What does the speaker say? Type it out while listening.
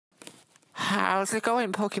How's it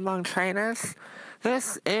going, Pokemon trainers?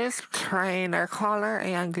 This is Trainer Caller,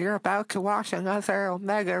 and you're about to watch another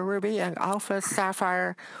Omega Ruby and Alpha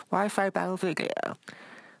Sapphire Wi-Fi battle video.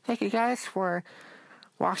 Thank you guys for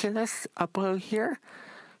watching this upload here.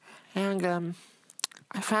 And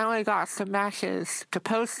I finally got some matches to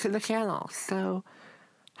post to the channel, so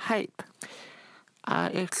hype.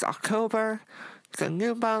 It's October, it's a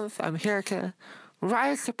new month, I'm here to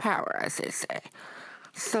rise to power, as they say.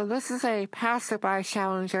 So this is a passerby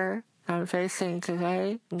challenger I'm facing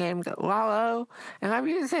today named Lalo, and I'm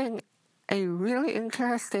using a really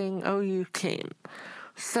interesting OU team.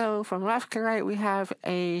 So from left to right we have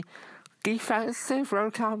a defensive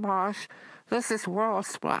Rotom Bosch. This is Whirl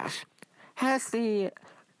Splash. Has the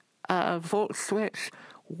Volt Switch,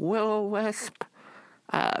 Will-O-Wisp,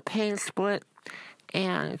 Pain Split,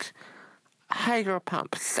 and Hydro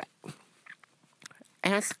Pump set.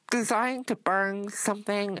 And it's designed to burn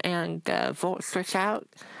something and Volt Switch out,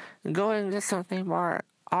 going to something more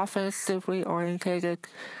offensively orientated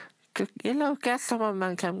to, get some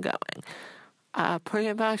momentum going.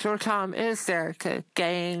 Pretty much Rotom is there to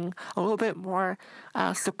gain a little bit more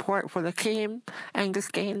support for the team and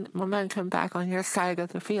just gain momentum back on your side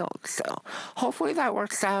of the field. So hopefully that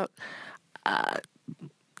works out,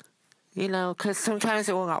 because sometimes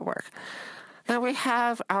it will not work. Then we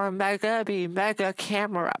have our Mega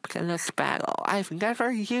Camerupt in this battle. I've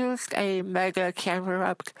never used a Mega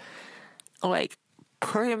Camerupt,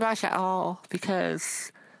 pretty much at all,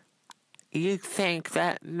 because you'd think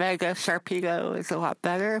that Mega Sharpedo is a lot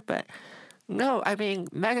better, but no,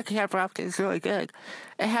 Mega Camerupt is really good.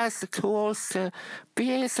 It has the tools to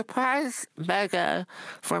be a surprise Mega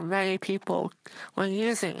for many people when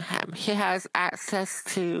using him. He has access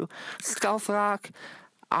to Stealth Rock,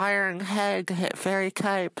 Iron Head to hit fairy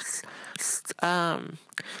types,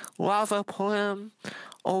 Lava Plume,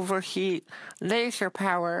 Overheat, Nature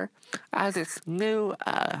Power as its new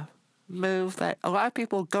move that a lot of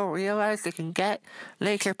people don't realize they can get.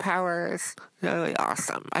 Nature Power is really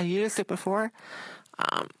awesome. I used it before,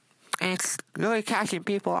 and it's really catching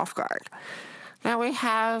people off guard. Now we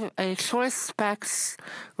have a Choice Specs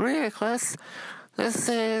Ridiculous. This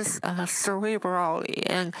is Cerebrally,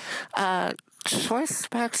 and Choice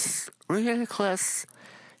Specs Ridiculous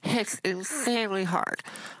hits insanely hard.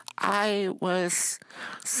 I was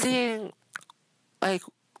seeing,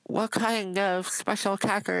 what kind of special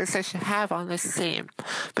attackers I should have on this team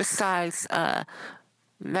besides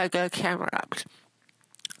Mega Camerupt.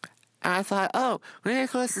 And I thought,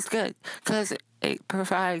 Ridiculous is good because it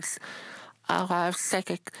provides a lot of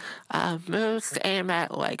psychic moves to aim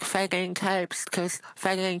at, fighting types, because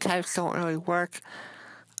fighting types don't really work.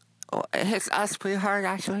 It hits us pretty hard,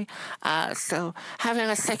 actually. So having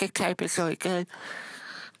a psychic type is really good.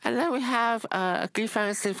 And then we have a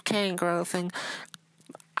defensive cane growth. And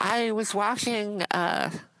I was watching a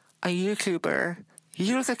YouTuber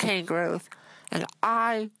use a cane growth, and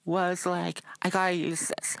I was like, I gotta use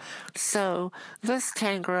this. So this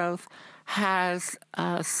cane growth has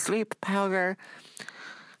Sleep Powder.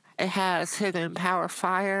 It has Hidden Power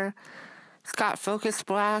Fire. It's got Focus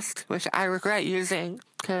Blast, which I regret using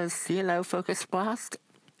because, Focus Blast,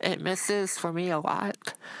 it misses for me a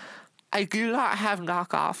lot. I do not have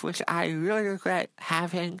Knockoff, which I really regret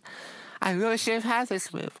having. I really should have had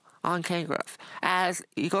this move on Cane Growth, as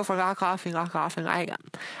you go for Knockoff, you knock off an item.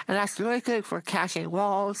 And that's really good for catching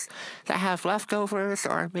walls that have leftovers,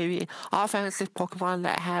 or maybe offensive Pokemon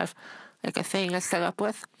that have, a thing to set up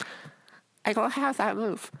with. I don't have that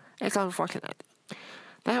move. It's unfortunate.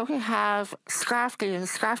 Then we have Scrafty, and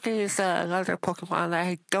Scrafty is another Pokemon that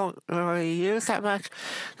I don't really use that much.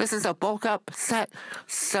 This is a bulk up set,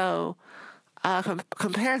 so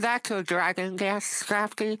compare that to a Dragon Gas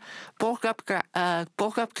Scrafty. Bulk up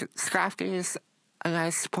Scrafty is a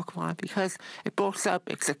nice Pokemon because it bulks up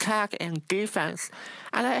its attack and defense,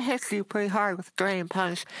 and it hits you pretty hard with Drain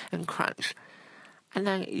Punch and Crunch. And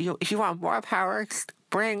then if you want more power,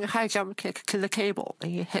 bring High Jump Kick to the table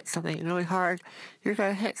and you hit something really hard, you're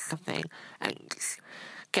going to hit something and just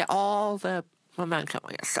get all the momentum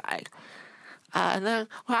on your side. And then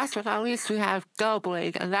last but not least, we have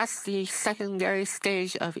Doublade, and that's the secondary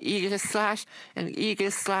stage of Aegis Slash, and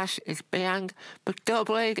Aegis Slash is banned, but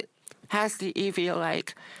Doublade has the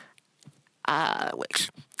Eviolite,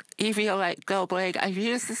 Doublade. I've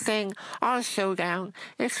used this thing on Showdown.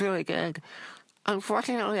 It's really good.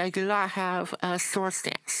 Unfortunately, I do not have a Swords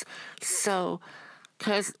Dance. So,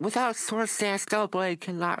 because without Swords Dance, Doublade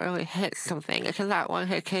cannot really hit something. It cannot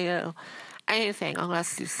one-hit KO anything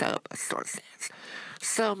unless you set up a Swords Dance.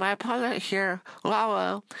 So my opponent here,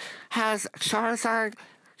 Lalo, has Charizard,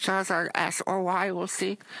 Charizard S or Y, we'll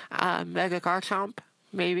see. Mega Garchomp,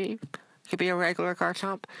 maybe. Could be a regular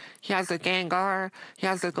Garchomp. He has a Gengar, he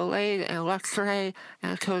has a Gallade, and a Luxray,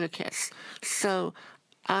 and a Togekiss. So,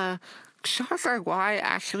 Charizard Y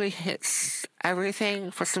actually hits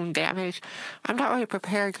everything for some damage. I'm not really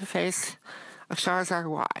prepared to face a Charizard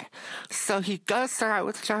Y. So he does start out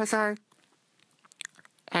with Charizard,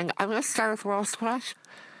 and I'm going to start with World Splash.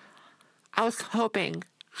 I was hoping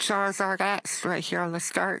Charizard X right here on the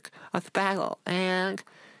start of the battle, and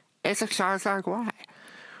it's a Charizard Y.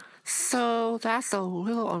 So that's a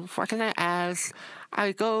little unfortunate as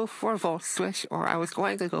I go for Volt Switch, or I was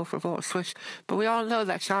going to go for Volt Switch, but we all know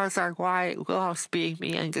that Charizard Y will outspeed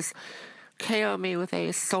me and just KO me with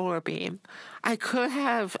a Solar Beam. I could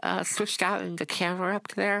have switched out into Camera up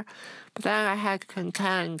there, but then I had to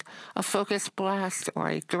contend a Focus Blast or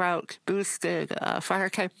a Drought boosted Fire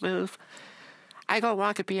type move. I don't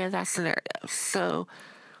want to be in that scenario, so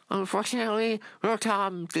unfortunately,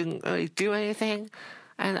 Rotom didn't really do anything.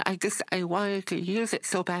 And I wanted to use it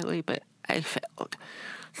so badly, but I failed.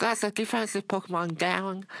 So that's a defensive Pokemon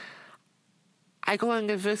down. I go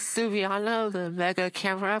into Vesuviano, the Mega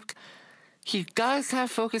Camerupt. He does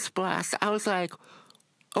have Focus Blast. I was like,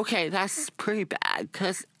 okay, that's pretty bad,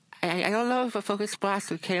 because I don't know if a Focus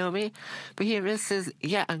Blast would KO me, but he misses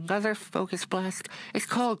yet another Focus Blast. It's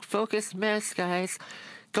called Focus Miss, guys.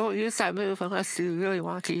 Don't use that move unless you really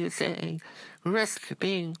want to use it and risk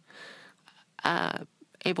being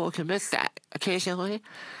able to miss that occasionally.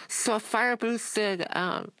 So a fire boosted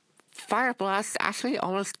Fire Blast actually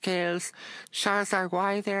almost kills Charizard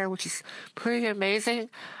Y there, which is pretty amazing.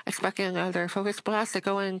 Expecting another Focus Blast to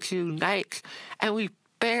go into Night, and we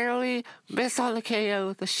barely miss on the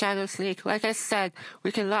KO, the Shadow Sneak. Like I said,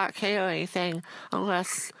 we cannot KO anything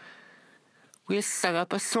unless we set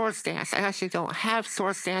up a Swords Dance. I actually don't have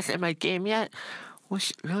Swords Dance in my game yet,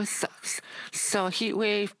 which really sucks. So Heat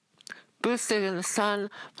Wave boosted in the sun,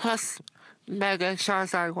 plus Mega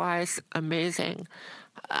Charizard Y's amazing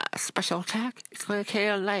special attack. It's going to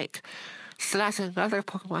KO Light. So that's another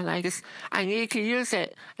Pokemon I need to use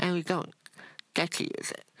it, and we don't get to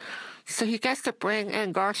use it. So he gets to bring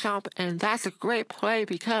in Garchomp, and that's a great play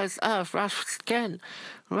because of Rough Skin.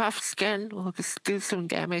 Rough Skin will just do some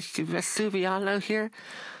damage to Vesuviano here.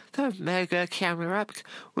 The Mega Camerupt,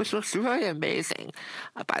 which looks really amazing,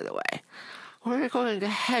 by the way. We're going to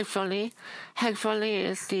Headfunny. Headfunny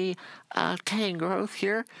is the Tangrowth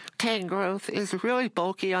here. Tangrowth is really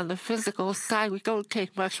bulky on the physical side. We don't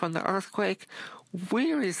take much from the Earthquake.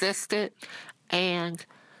 We resist it, and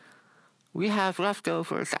we have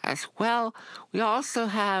leftovers as well. We also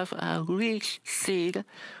have Leech Seed,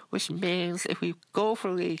 which means if we go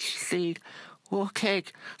for Leech Seed, we'll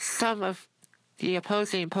take some of the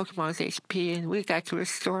opposing Pokemon's HP, and we get to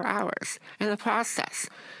restore ours in the process.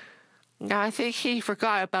 Now, I think he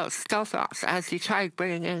forgot about Stealth-Rops as he tried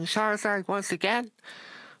bringing in Charizard once again,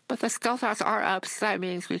 but the Stealth-Rops are up, so that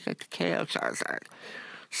means we could KO Charizard.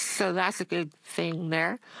 So that's a good thing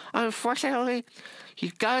there. Unfortunately, he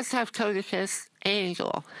does have Togekiss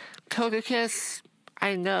Angel. Togekiss,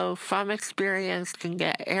 I know from experience, can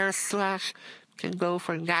get Air Slash, can go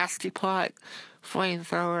for Nasty Plot,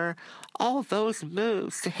 Flamethrower, all those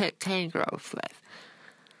moves to hit Tangrowth with.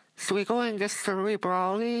 So we go into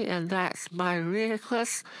Cerebrally, and that's my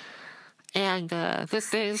Ridiculous. And this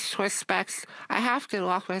thing's choice specs, I have to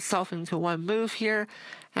lock myself into one move here,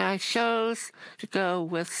 and I chose to go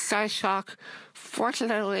with Psyshock.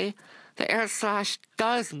 Fortunately, the Air Slash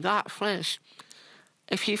does not flinch.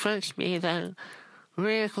 If he flinched me, then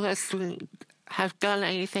Ridiculous wouldn't have done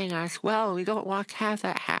anything as well. We don't want to have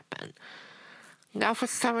that happen. Now, for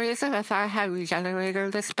some reason, I thought I had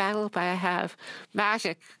Regenerator this battle, but I have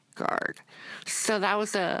Magic Guard. So that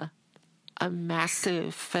was a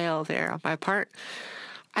massive fail there on my part.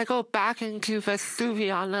 I go back into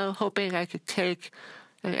Vesuviano, hoping I could take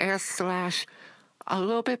an Air Slash a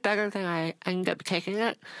little bit better than I ended up taking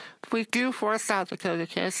it. But we do force out the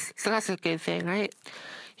Togekiss, so that's a good thing, right?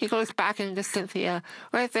 He goes back into Cynthia.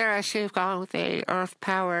 Right there, I should have gone with a Earth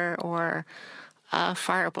Power or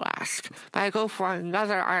Fire Blast. But I go for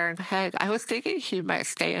another Iron Head. I was thinking he might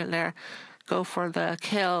stay in there, go for the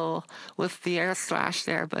kill with the Air Slash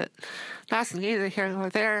there, but that's neither here nor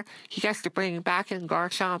there. He gets to bring back in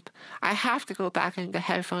Garchomp. I have to go back into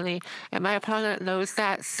Headfunny, and my opponent knows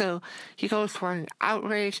that, so he goes for an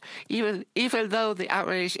Outrage. Even though the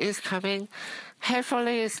Outrage is coming,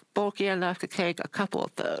 Headfunny is bulky enough to take a couple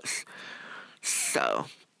of those. So,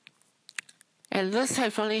 and this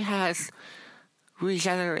Headfunny has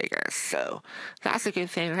Regenerators, so that's a good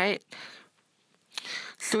thing, right?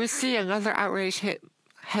 So we see another Outrage hit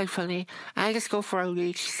head funny. And I just go for a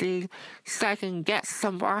leech seed so I can get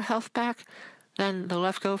some more health back than the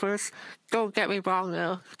leftovers. Don't get me wrong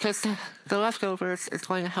though, because the leftovers is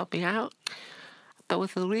going to help me out. But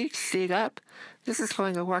with the leech seed up, this is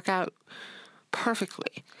going to work out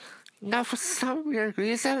perfectly. Now, for some weird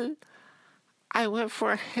reason, I went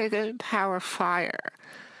for a hidden power fire.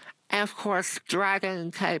 And of course,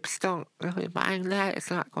 dragon types don't really mind that. It's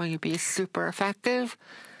not going to be super effective.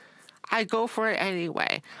 I go for it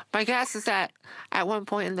anyway. My guess is that at one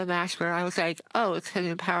point in the match where I was like, oh, it's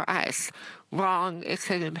hidden power ice. Wrong, it's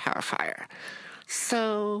hidden power fire.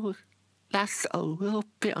 So that's a little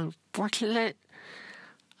bit unfortunate.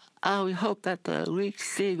 We hope that the leech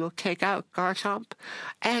seed will take out Garchomp.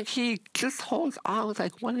 And he just holds on with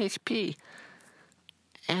like 1 HP.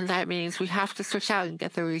 And that means we have to switch out and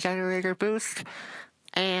get the regenerator boost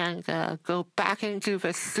and go back into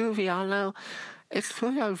Vesuviano. It's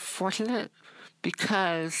really unfortunate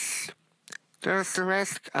because there's the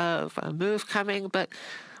risk of a move coming, but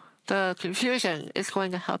the confusion is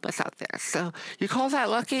going to help us out there. So you call that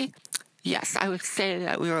lucky? Yes, I would say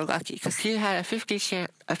that we were lucky because he had a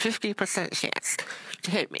 50% chance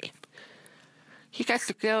to hit me. He gets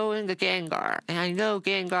to go into Gengar, and I know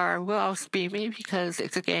Gengar will outspeed me because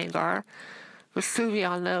it's a Gengar.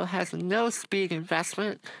 Vesuvion, though, has no speed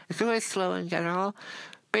investment. It's really slow in general.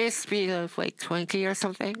 Base speed of like 20 or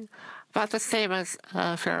something. About the same as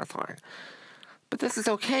Ferrothorn. But this is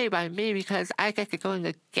okay by me because I get to go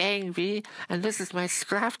into Gang V, and this is my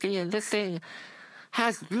Scrafty, and this thing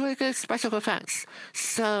has really good special defense.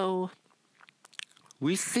 So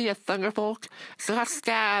we see a Thunderbolt. It's not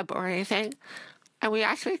Stab or anything. And we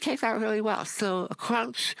actually take that really well. So a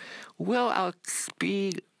Crunch will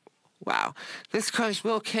outspeed. Wow. This Crunch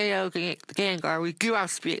will KO the Gengar. We do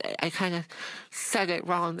outspeed it. I kind of said it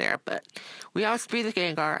wrong there, but we outspeed the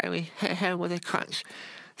Gengar and we hit him with a Crunch.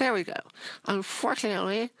 There we go.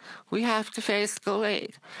 Unfortunately, we have to face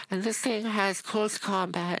Gallade. And this thing has close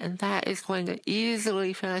combat, and that is going to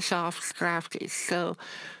easily finish off Scrafty. So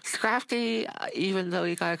Scrafty, even though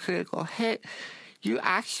he got a critical hit, you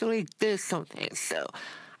actually did something. So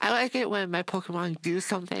I like it when my Pokemon do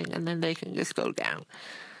something and then they can just go down.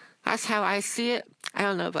 That's how I see it. I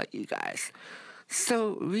don't know about you guys.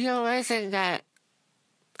 So realizing that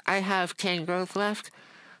I have 10 growth left,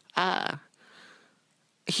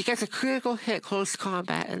 he gets a critical hit close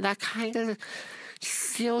combat, and that kind of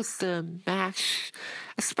seals the match,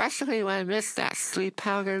 especially when I missed that sleep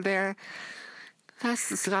powder there. That's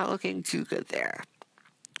just not looking too good there.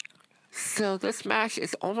 So this match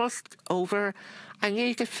is almost over. I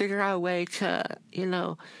need to figure out a way to,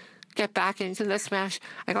 get back into this match.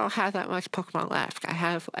 I don't have that much Pokemon left. I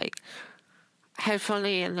have,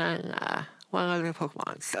 Headphony and then one other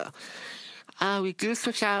Pokemon. So we do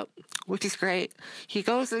switch out, which is great. He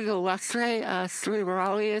goes into Luxray.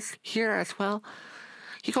 Cerebrali is here as well.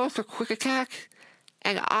 He goes for Quick Attack,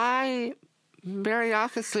 and I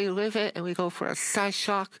miraculously live it, and we go for a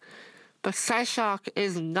Psyshock. But Psyshock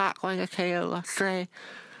is not going to KO Luxray.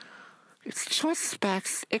 It's choice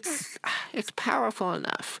specs. It's powerful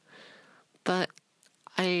enough. But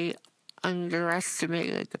I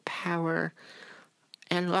underestimated the power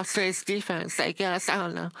and Luxray's defense, I guess. I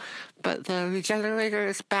don't know. But the Regenerator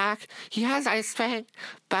is back. He has Ice Fang,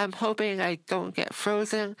 but I'm hoping I don't get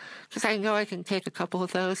frozen because I know I can take a couple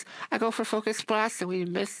of those. I go for Focus Blast and we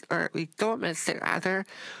don't miss it rather,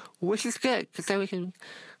 which is good because then we can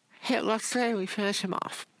hit Luxray and we finish him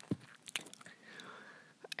off.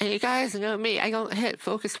 And you guys know me, I don't hit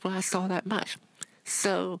Focus Blast all that much.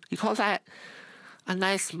 So you call that a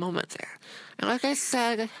nice moment there. And like I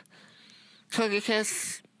said,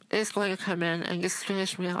 Togekiss is going to come in and just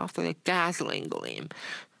finish me off with a dazzling gleam.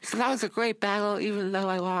 So that was a great battle, even though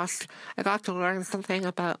I lost. I got to learn something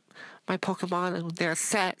about my Pokemon and their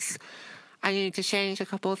sets. I need to change a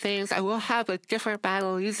couple of things. I will have a different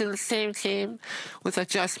battle using the same team with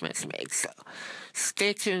adjustments made. So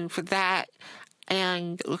stay tuned for that.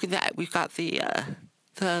 And look at that. We've got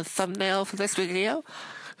the thumbnail for this video.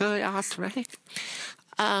 Really awesome, right?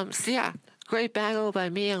 So yeah, great battle by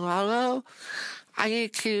me and Lalo. I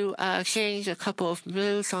need to change a couple of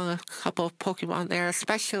moves on a couple of Pokemon there,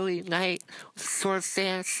 especially Night with Sword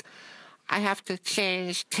Stance. I have to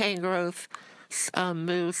change Tangrowth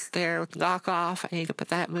moves there with Knockoff. I need to put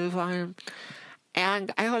that move on him.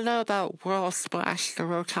 And I don't know about Whirl Splash, the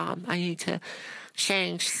Rotom. I need to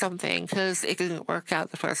change something because it didn't work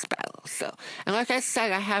out the first battle. So, and like I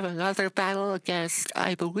said, I have another battle against,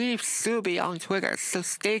 I believe, Subi on Twitter. So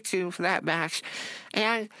stay tuned for that match.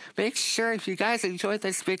 And make sure if you guys enjoyed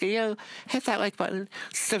this video, hit that like button,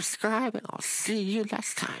 subscribe, and I'll see you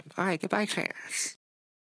next time. All right, goodbye, trainers.